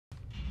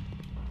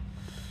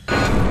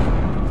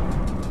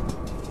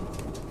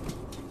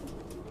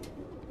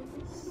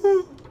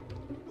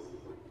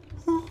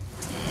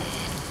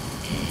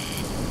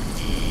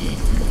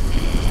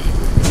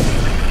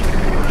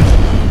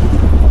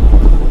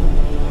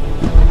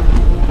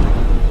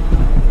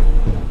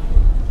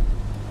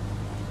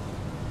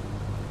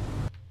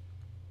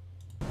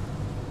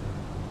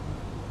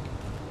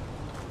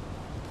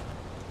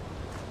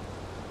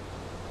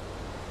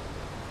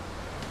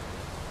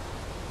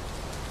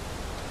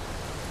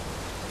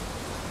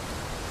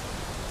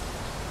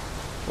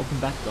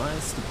Welcome back,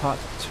 guys, to part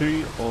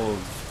 2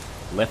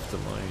 of Left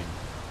Alone.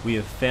 We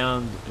have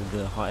found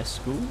the high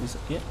school. Is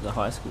it? Yeah, the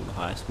high school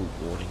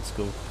boarding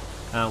school.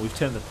 We've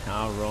turned the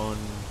power on.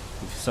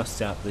 We've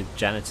sussed out the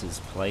janitor's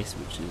place,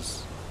 which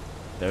is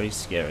very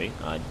scary.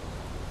 I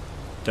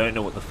don't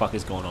know what the fuck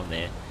is going on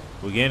there.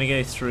 We're going to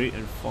go through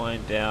and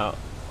find out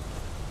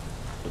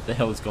what the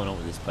hell is going on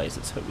with this place.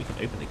 Let's hope we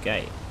can open the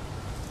gate.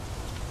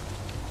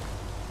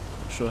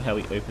 Not sure how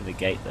we open the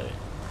gate though.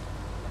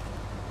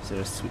 Is there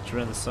a switch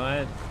around the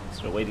side? Is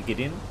there a way to get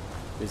in?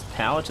 There's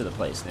power to the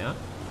place now.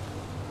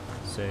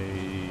 So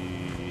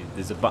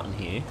there's a button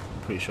here.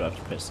 I'm pretty sure I have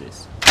to press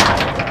this.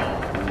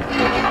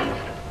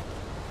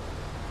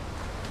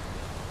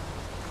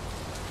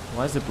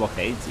 Why is there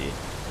blockades here?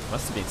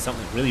 Must have been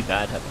something really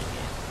bad happening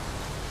here.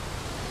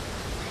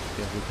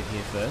 Let's go look in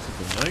here first.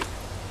 There's a note.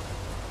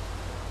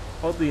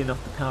 Oddly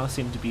enough, the power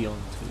seemed to be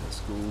on to the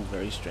school.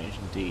 Very strange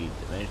indeed.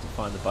 They managed to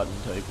find the button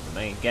to open the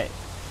main gate.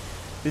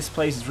 This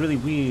place is really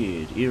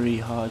weird, eerie,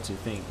 hard to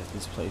think that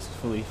this place is a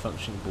fully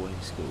functioning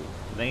boarding school.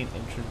 The main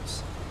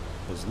entrance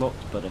was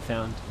locked, but I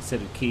found a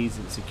set of keys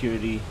in the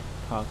security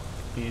park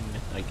bin.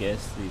 I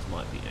guess these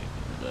might be open.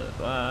 Blah, blah,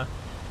 blah.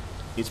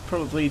 It's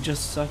probably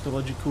just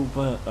psychological,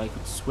 but I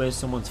could swear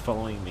someone's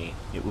following me.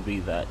 It will be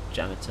that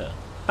janitor.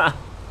 Ha!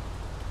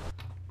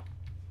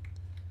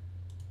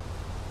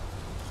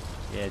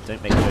 Yeah,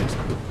 don't make jokes.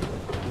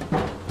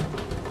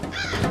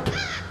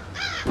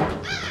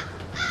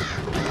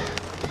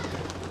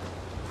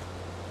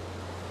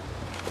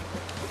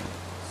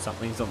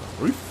 Something's on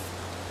the roof.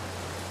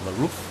 On the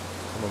roof.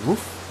 On the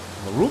roof.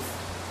 On the roof.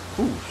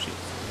 Oh shit.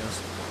 Something else.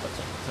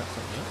 Is that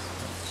something else?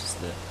 That's just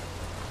the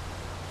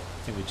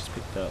thing we just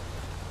picked up.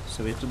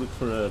 So we have to look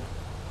for a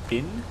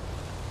bin.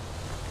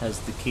 Has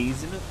the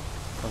keys in it.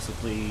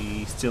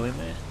 Possibly still in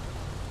there.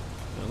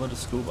 There are a lot of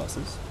school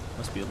buses.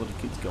 Must be a lot of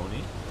kids going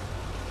here.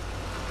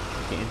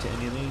 Can we get into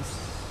any of these?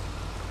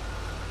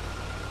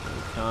 No,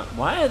 we can't.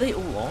 Why are they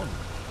all on?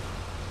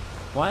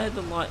 Why are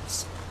the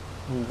lights?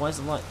 Well, why is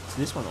the light to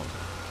this one on?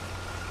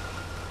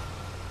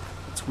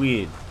 It's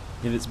weird.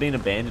 If it's been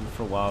abandoned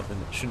for a while,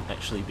 then it shouldn't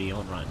actually be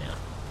on right now.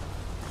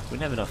 We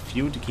wouldn't have enough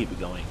fuel to keep it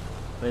going.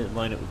 Let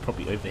alone it would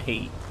probably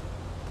overheat.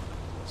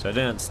 So I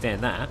don't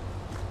understand that.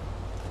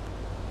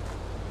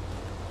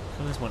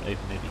 There's one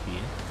open over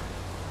here.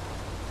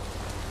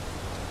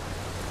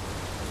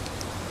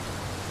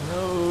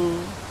 Hello.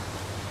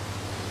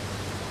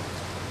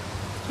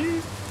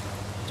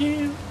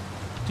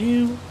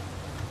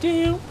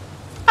 Do.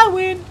 I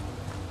win.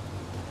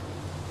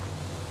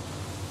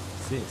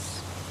 What's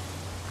this?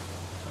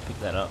 I'll pick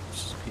that up.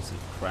 It's just a piece of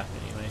crap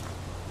anyway.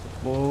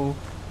 Whoa.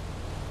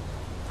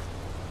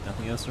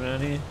 Nothing else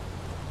around here.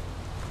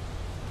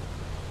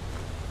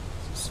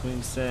 It's a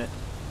swing set.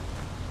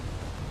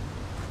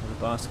 And a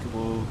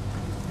basketball.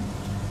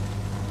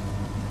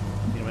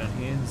 Get around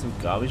here. There's some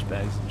garbage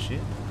bags and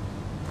shit.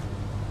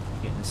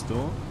 Get in the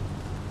store.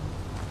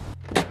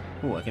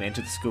 Oh, I can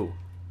enter the school.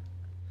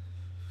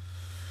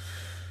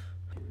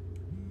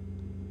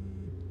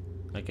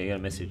 Okay, got a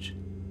message.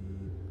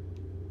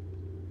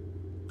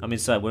 I'm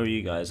inside. Where are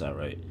you guys? I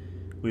wrote.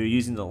 We were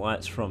using the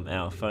lights from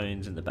our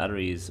phones and the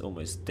battery is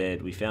almost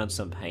dead. We found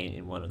some paint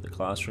in one of the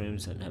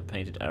classrooms and have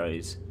painted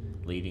arrows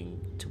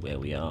leading to where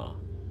we are.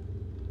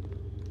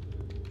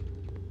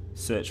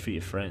 Search for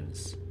your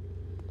friends.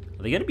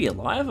 Are they going to be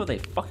alive or are they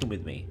fucking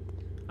with me?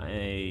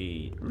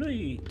 I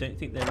really don't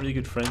think they're really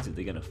good friends if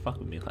they're going to fuck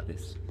with me like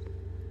this.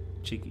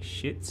 Cheeky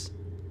shits.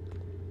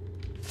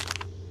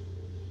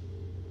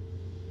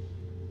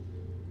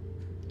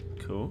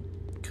 Cool.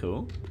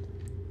 Cool.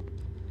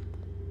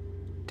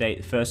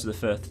 Date 1st of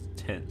the 1st,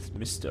 10th.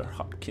 Mr.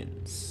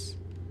 Hopkins.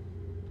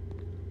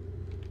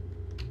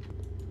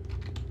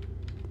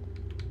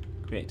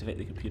 Reactivate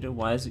the computer.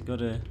 Why has it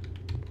got a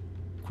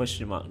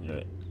question mark under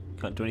it?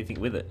 Can't do anything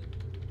with it.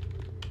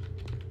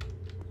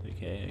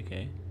 Okay,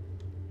 okay.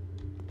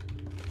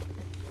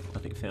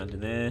 Nothing found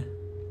in there.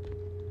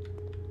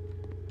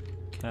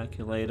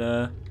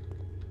 Calculator.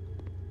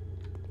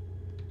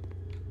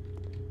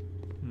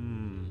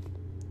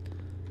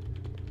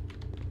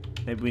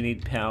 Maybe we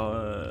need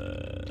power.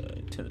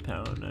 Turn the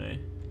power on, no.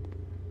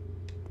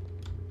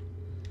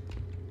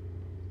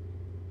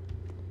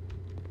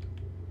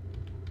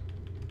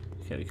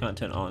 Okay, we can't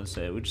turn it on,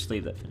 so we'll just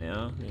leave that for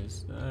now.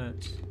 There's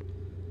that.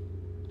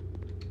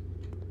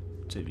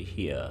 It's over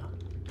here.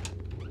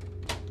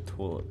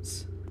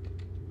 Toilets.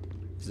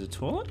 Is it a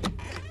toilet?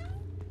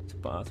 It's a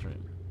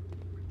bathroom.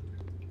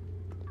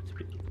 It's a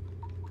bit...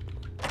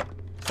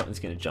 Something's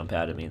gonna jump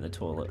out at me in the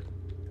toilet.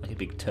 Like a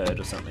big turd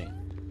or something.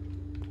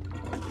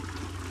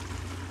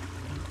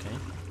 Okay,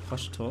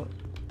 flush the toilet.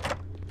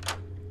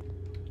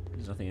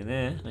 There's nothing in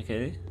there.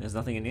 Okay, there's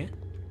nothing in here.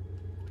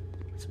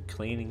 Some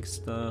cleaning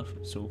stuff.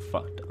 It's all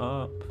fucked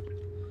up.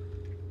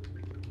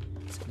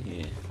 What's in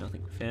here?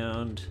 Nothing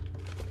found.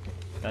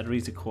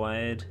 Batteries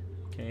acquired.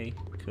 Okay,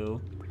 cool.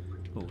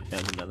 Oh, we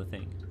found another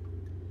thing.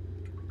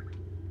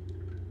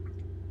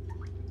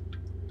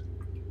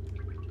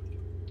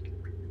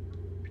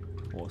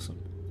 Awesome.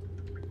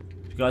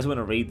 If you guys want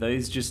to read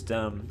those, just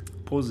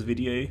pause the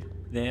video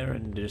there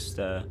and just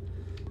have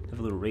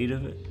a little read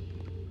of it.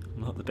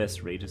 I'm not the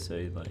best reader,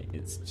 so like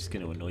it's just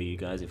going to annoy you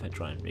guys if I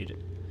try and read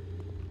it.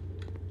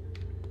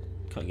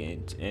 Can't get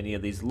into any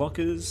of these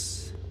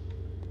lockers.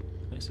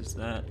 It's just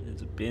that.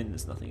 There's a bin.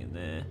 There's nothing in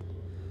there.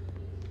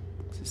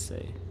 Let's just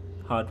say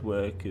hard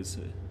work is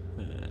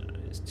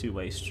it's a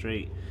two-way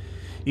street.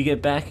 You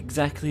get back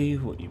exactly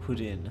what you put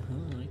in.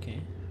 Oh,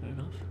 okay, fair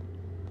enough.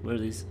 Where are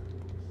these?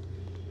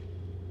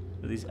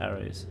 Where are these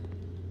arrows?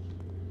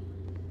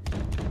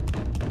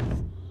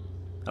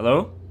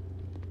 Hello?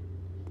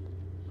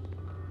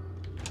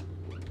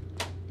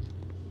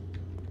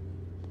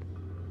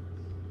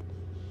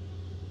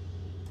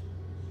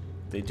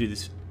 They do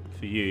this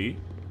for you.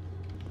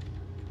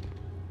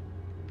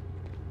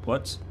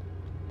 What?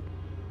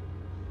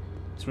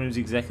 This room's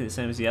exactly the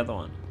same as the other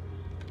one.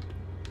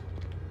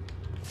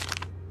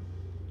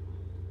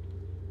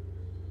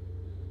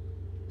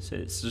 So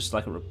it's just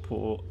like a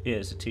report. Yeah,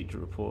 it's a teacher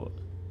report.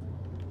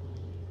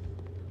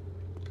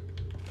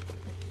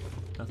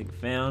 Nothing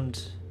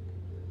found.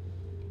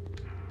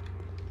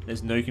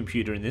 There's no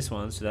computer in this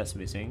one, so that's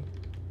missing.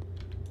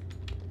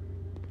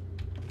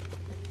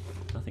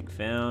 Nothing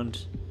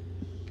found.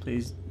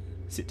 Please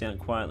sit down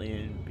quietly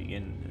and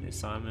begin the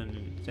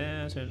assignment.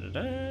 Da, da, da,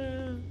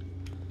 da.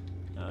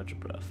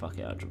 Algebra. Fuck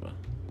algebra.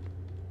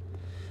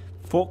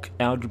 Fuck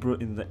algebra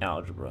in the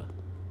algebra.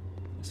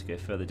 Let's go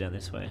further down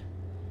this way.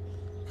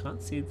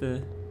 Can't see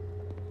the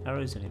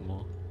arrows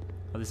anymore.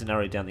 Oh, there's an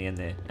arrow down the end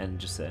there, and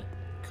just there.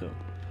 Cool.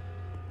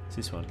 It's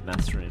this one,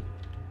 maths room.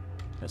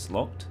 That's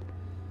locked.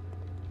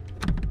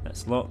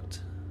 That's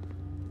locked.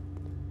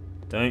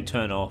 Don't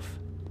turn off.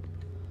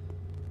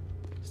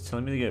 It's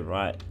telling me to go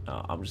right.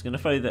 Oh, I'm just going to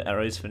follow the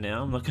arrows for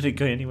now. I'm not going to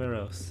go anywhere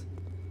else.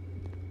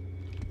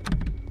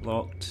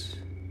 Locked.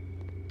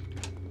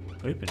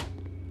 Open.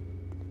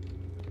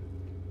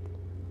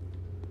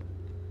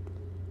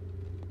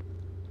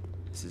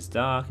 This is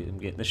dark. I'm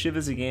getting the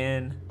shivers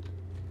again.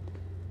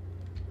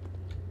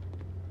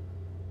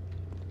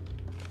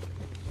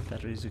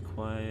 Batteries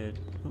required.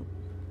 Oh.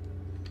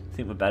 I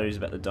think my battery's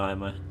about to die.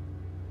 Why's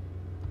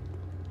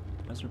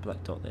there a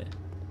black dot there?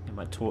 In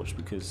my torch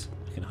because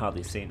I can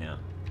hardly see now.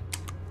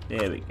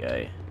 There we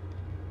go.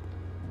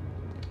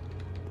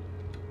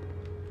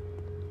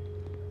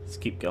 Let's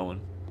keep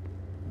going.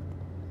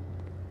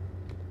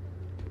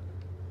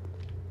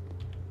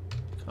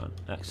 Can't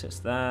access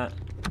that.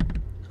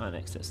 Can't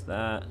access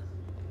that.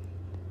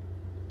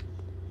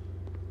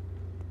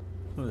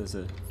 Oh, there's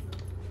a...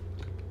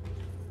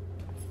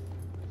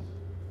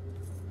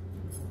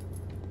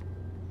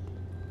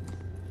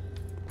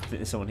 I think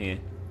there's someone here.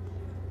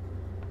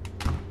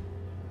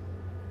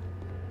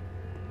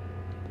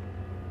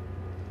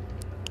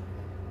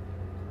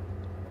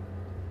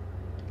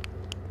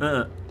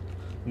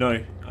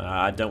 No,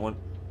 I don't want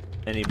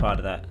any part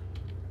of that.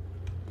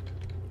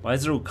 Why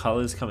is there all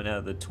colours coming out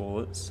of the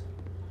toilets?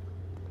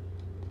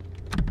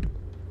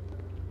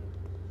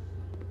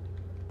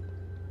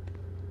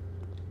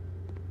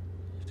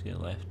 Have to go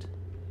left.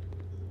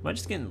 Am I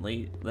just getting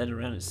led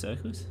around in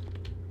circles?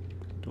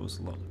 Door's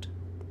locked.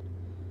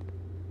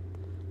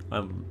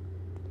 I'm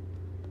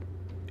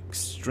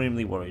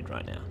extremely worried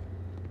right now.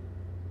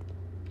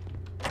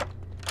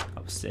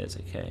 Upstairs,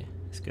 okay.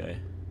 Let's go.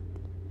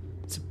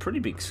 It's a pretty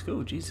big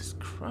school, Jesus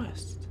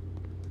Christ.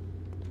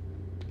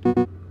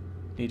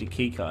 Need a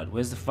key card.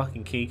 Where's the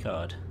fucking key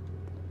card?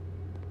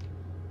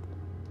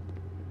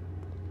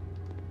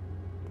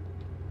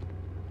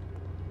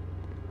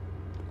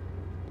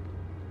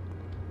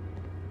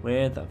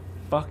 Where the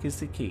fuck is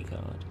the key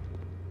card?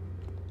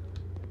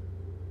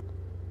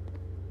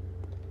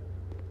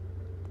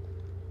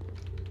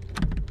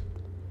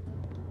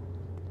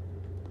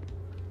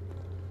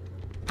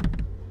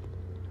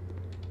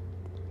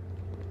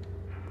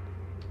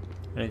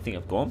 I don't think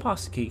I've gone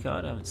past the key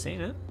card. I haven't seen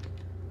it.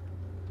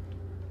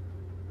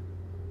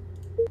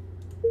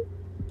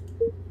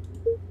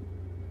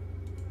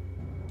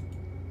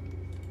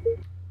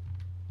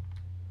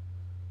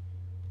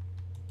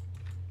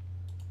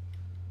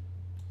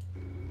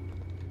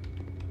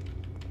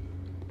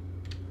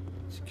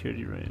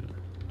 Security room.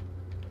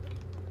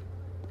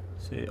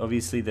 So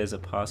obviously there's a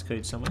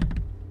passcode somewhere.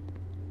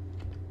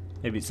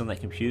 Maybe it's on that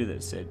computer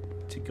that said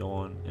to go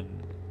on and...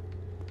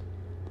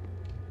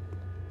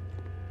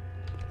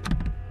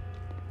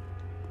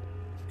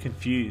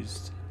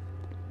 Confused.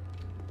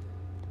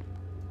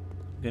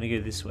 I'm gonna go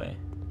this way.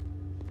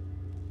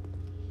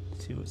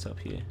 See what's up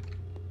here.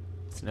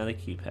 It's another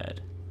keypad.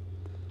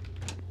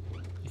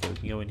 Okay, we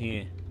can go in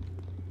here.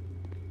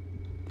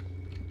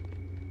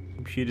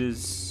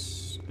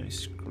 Computers, no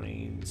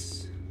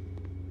screens.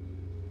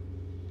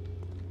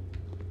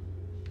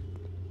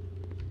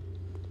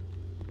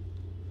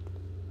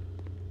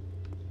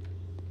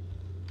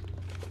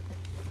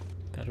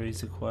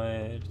 Batteries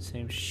acquired,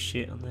 same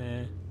shit on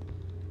there.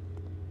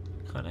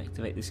 Can't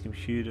activate this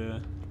computer.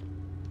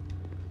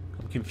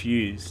 I'm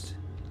confused.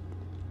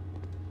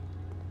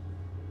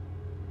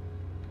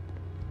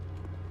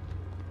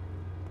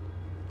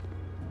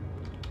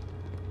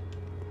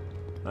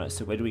 Alright,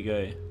 so where do we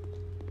go?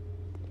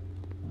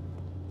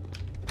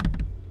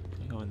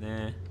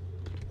 there.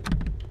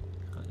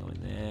 Can't go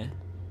in there.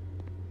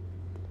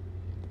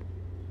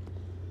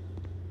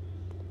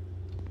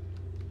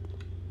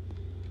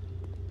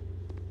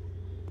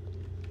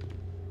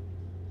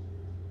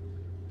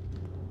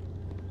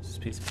 What's this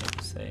piece of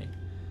paper say?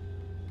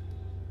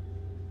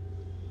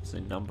 There's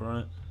a number on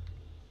it.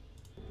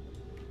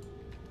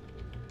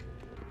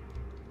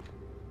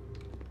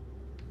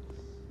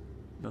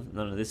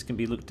 None of this can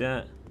be looked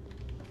at.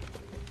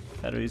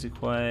 Batteries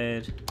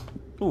acquired.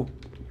 Oh,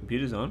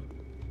 computer's on.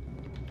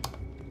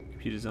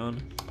 Computer's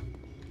on.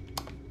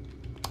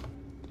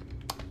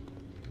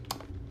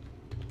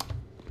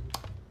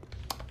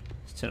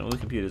 Let's turn all the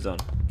computers on.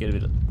 Get a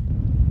bit of...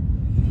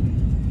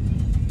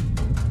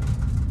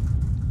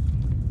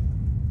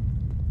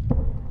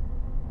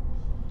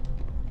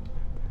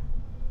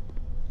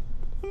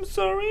 I'm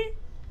sorry.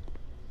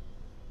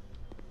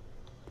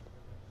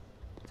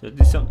 Did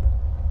I do something?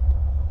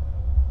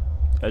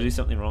 Did I do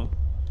something wrong?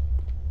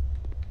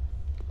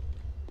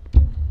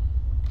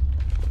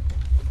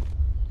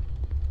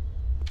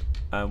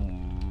 I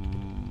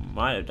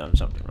might have done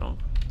something wrong.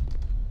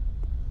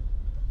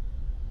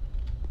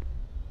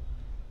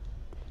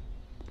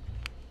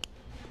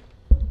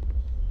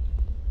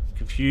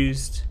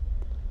 Confused.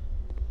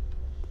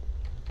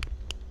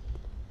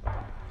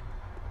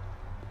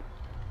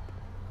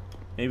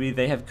 Maybe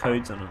they have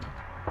codes on them.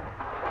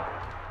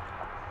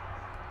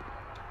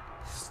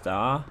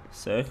 Star,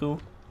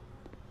 circle.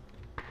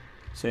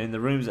 So in the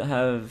rooms that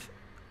have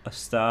a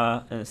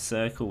star and a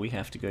circle, we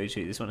have to go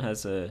to. This one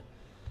has a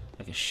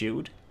like a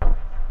shield. And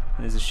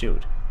there's a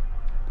shield.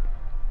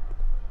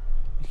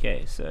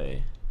 Okay, so.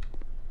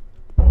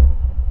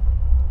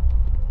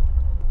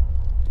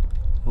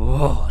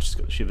 Whoa, I just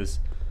got shivers.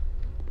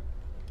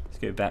 Let's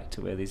go back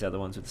to where these other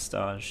ones with the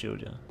star and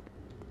shield are.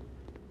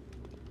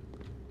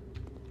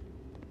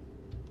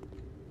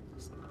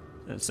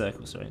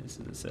 Circle, sorry, this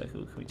is a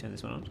circle. Can we turn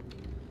this one on?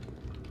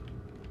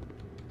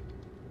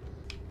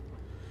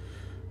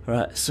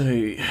 Alright, so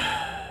is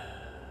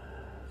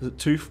it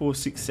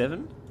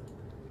 2467?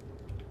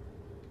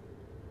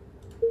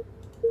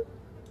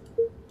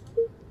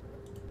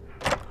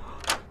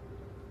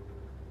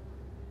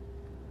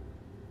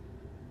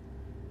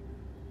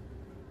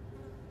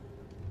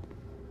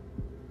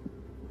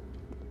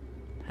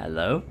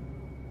 Hello?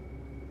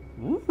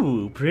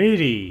 Ooh,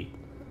 pretty.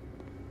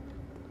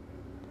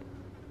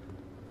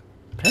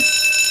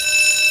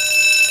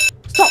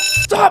 Stop!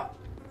 Stop!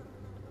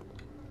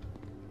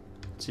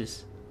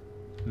 Just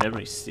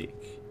memory stick.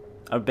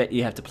 I bet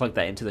you have to plug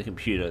that into the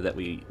computer that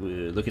we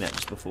were looking at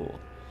just before.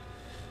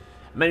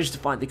 I managed to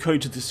find the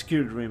code to the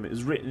security room. It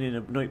was written in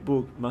a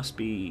notebook. Must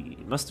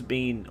have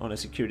been on a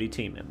security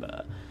team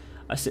member.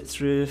 I set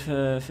through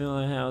for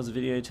feeling hours of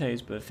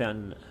videotapes, but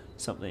found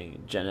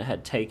something. Jenna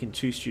had taken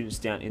 2 students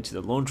down into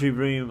the laundry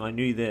room. I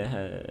knew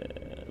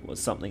there was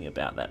something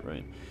about that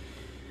room.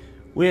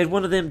 We had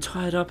one of them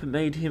tied up and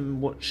made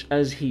him watch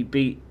as he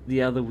beat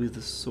the other with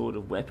a sort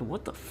of weapon.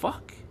 What the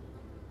fuck?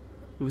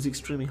 It was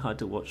extremely hard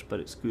to watch,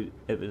 but it's good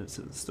evidence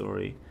of the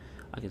story.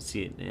 I can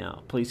see it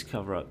now. Police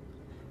cover-up.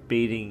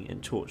 Beating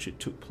and torture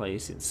took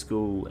place in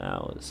school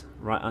hours,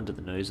 right under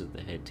the nose of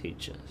the head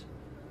teacher.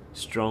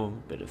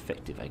 Strong, but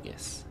effective, I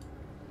guess.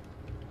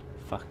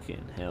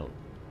 Fucking hell.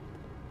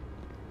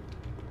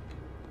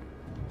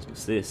 So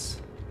what's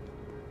this?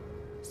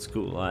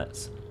 School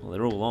lights. Well,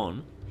 they're all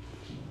on.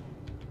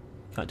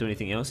 Can't do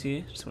anything else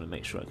here. Just want to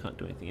make sure I can't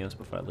do anything else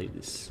before I leave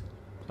this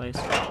place.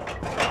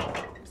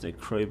 There's no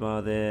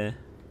crowbar there.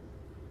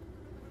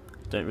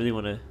 Don't really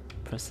want to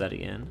press that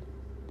again.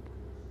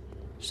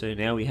 So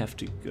now we have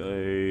to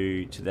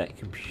go to that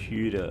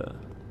computer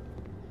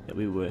that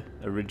we were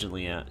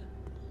originally at.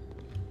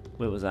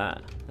 Where was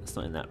that? That's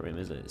not in that room,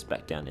 is it? It's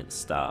back down in the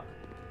start.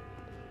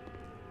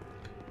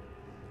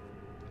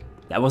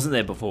 That wasn't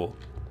there before.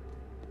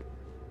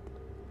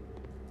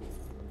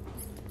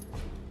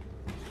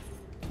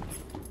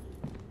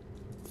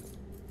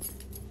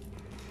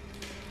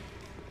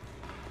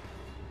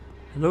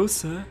 Hello,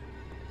 sir.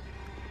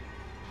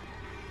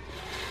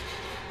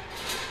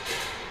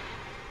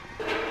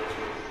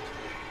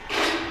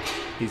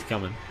 He's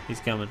coming. He's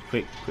coming.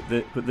 Quick, put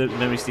the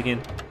memory stick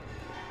in.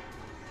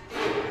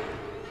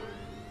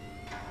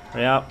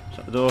 Hurry up.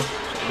 Shut the door.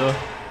 Shut the door.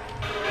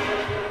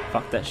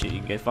 Fuck that shit. You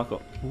can go fuck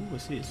up. Ooh,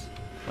 what's this?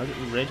 Why is it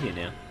red here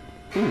now?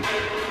 Ooh.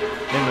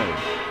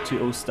 Memo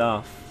to all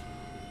staff.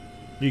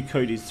 New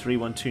code is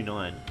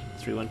 3129.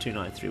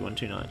 3129.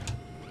 3129.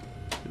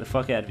 Get the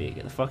fuck out of here.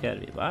 Get the fuck out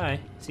of here.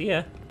 Bye. See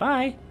ya.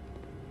 Bye.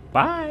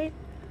 Bye.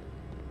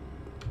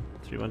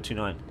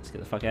 3129. Let's get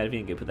the fuck out of here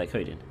and go put that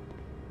code in.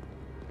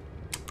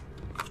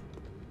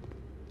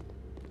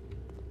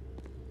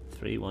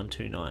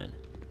 3129.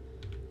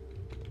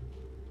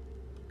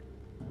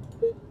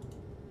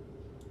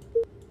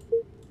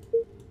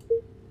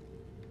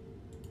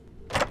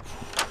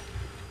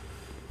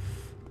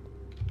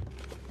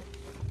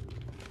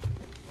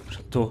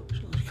 Shut the door.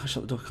 You can't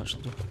shut the door. Can't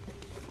shut the door.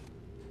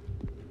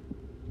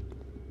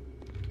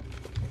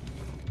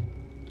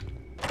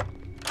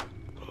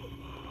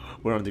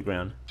 We're on the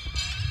ground.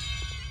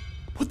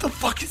 What the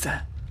fuck is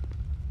that?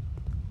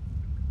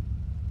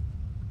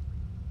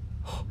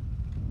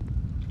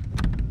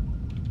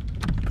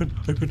 Open,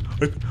 open,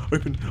 open,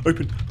 open,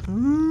 open.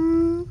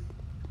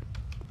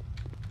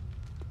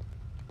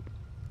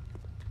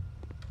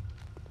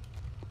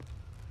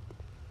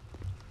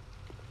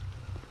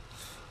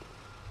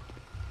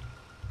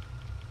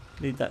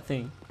 Need that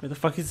thing. Where the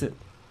fuck is it?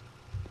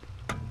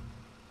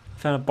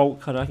 Found a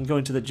bolt cutter. I can go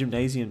into the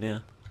gymnasium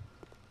now.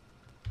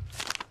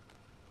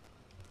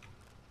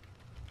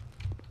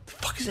 The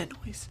fuck is that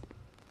noise?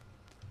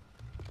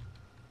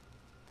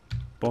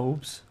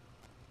 Bulbs.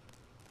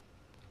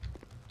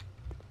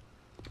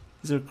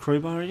 Is there a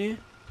crowbar in here?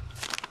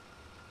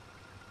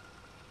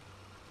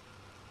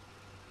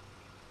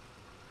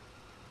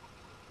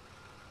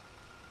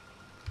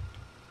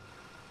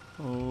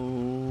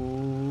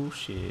 Oh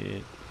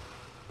shit.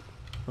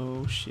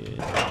 Oh shit.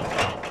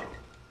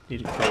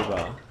 Need a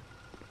crowbar.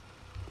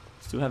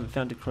 Still haven't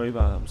found a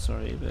crowbar, I'm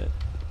sorry, but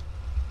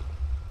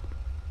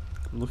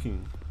I'm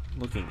looking.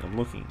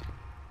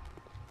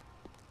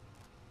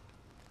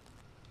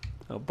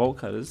 Oh, bolt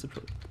cutters. It's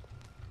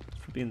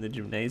probably in the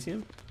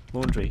gymnasium.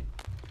 Laundry.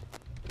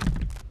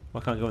 I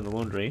can't go in the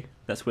laundry.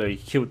 That's where he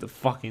killed the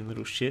fucking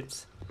little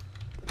shits.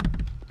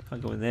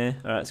 Can't go in there.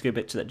 Alright, let's go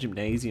back to that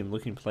gymnasium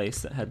looking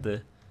place that had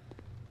the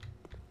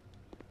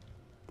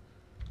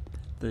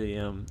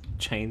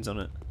chains on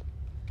it.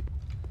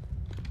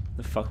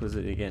 The fuck was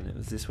it again? It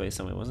was this way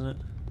somewhere, wasn't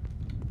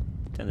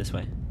it? Down this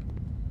way.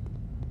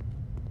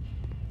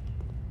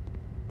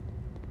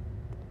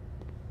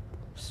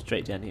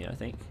 Straight down here, I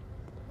think.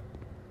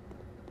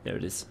 There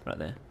it is, right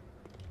there.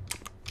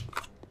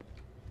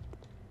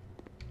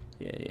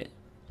 Yeah, yeah.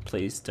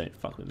 Please don't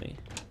fuck with me.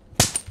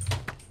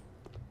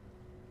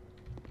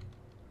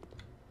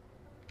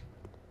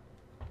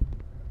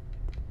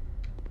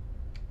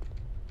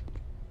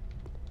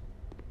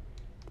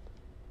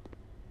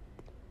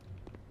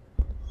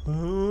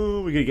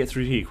 Oh, we gotta get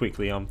through here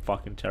quickly. I'm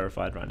fucking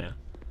terrified right now.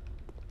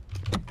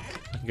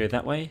 I can go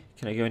that way.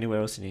 Can I go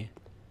anywhere else in here?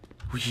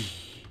 Whee!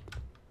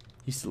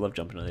 Used to love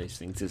jumping on these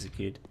things as a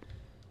kid.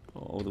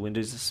 All the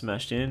windows are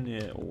smashed in.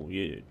 Yeah, oh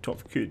yeah, top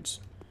for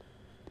kids.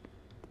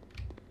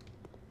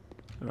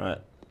 Alright,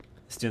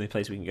 it's the only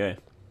place we can go.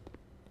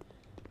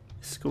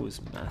 This school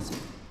is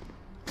massive.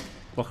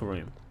 Locker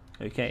room.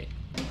 Okay.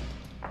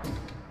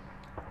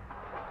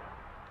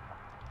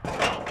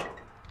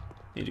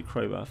 Need a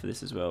crowbar for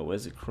this as well.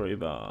 Where's the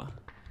crowbar?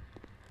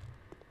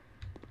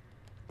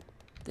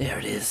 There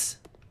it is.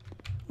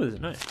 What is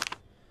it? No. I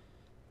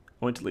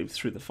went to leave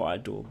through the fire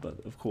door,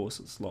 but of course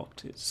it's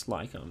locked. It's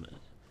like I'm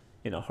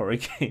in a horror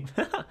game.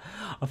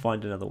 I'll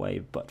find another way,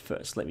 but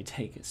first let me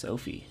take a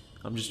selfie.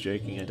 I'm just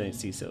joking, I don't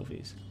see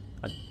selfies.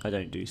 I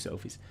don't do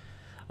selfies.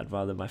 I'd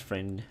rather my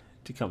friend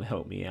to come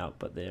help me out,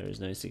 but there is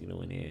no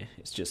signal in here.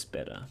 It's just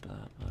better.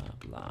 Blah, blah,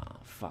 blah.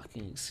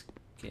 Fucking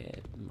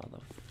scared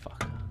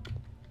motherfucker.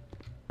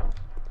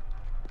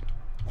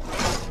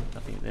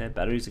 Nothing there.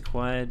 Batteries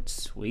acquired.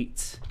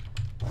 Sweet.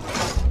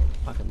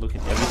 I can look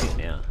at everything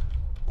now.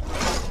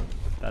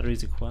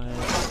 Batteries acquired.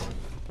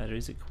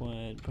 Batteries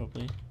acquired,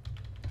 probably.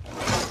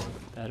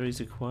 Batteries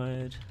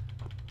acquired.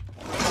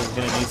 So I'm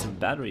gonna need some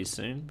batteries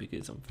soon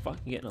because I'm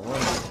fucking getting a lot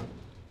of them.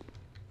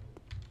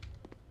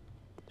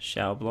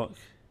 Shower block.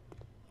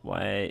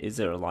 Why is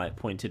there a light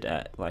pointed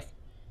at like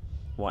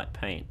white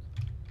paint?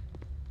 I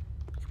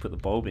can put the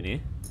bulb in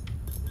here.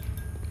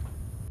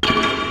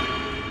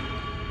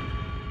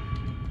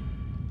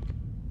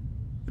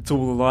 It's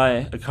all a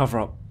lie, a cover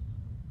up.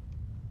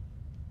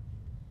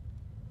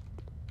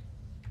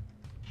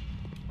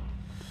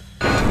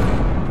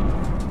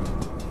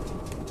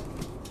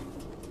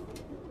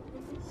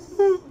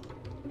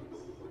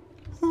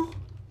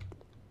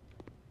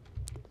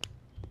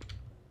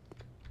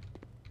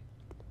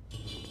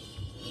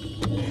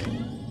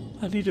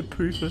 I need to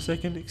poo for a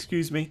second,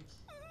 excuse me.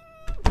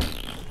 I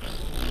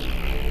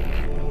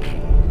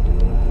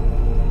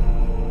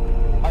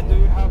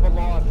do have a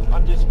life,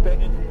 I'm just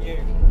better than you,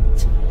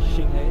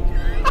 shithead.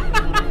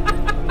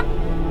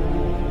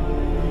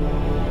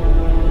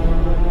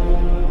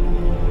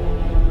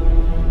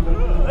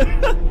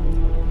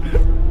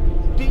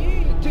 Do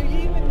you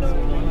even know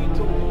who you're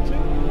talking to?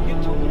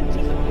 You're talking to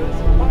the best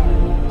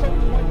player, top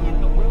 20 in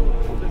the world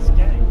for this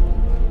game.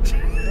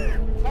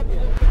 Have you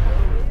looked at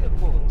the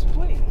leaderboards,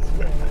 please?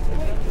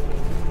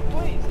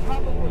 Please,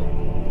 have a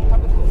look.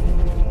 Have a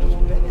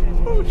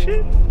look. Oh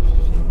shit.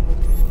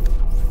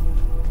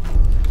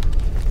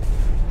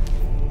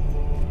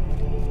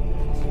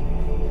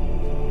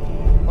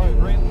 Oh,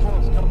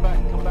 reinforce, come back.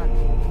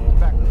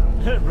 Back.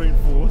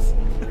 Reinforce.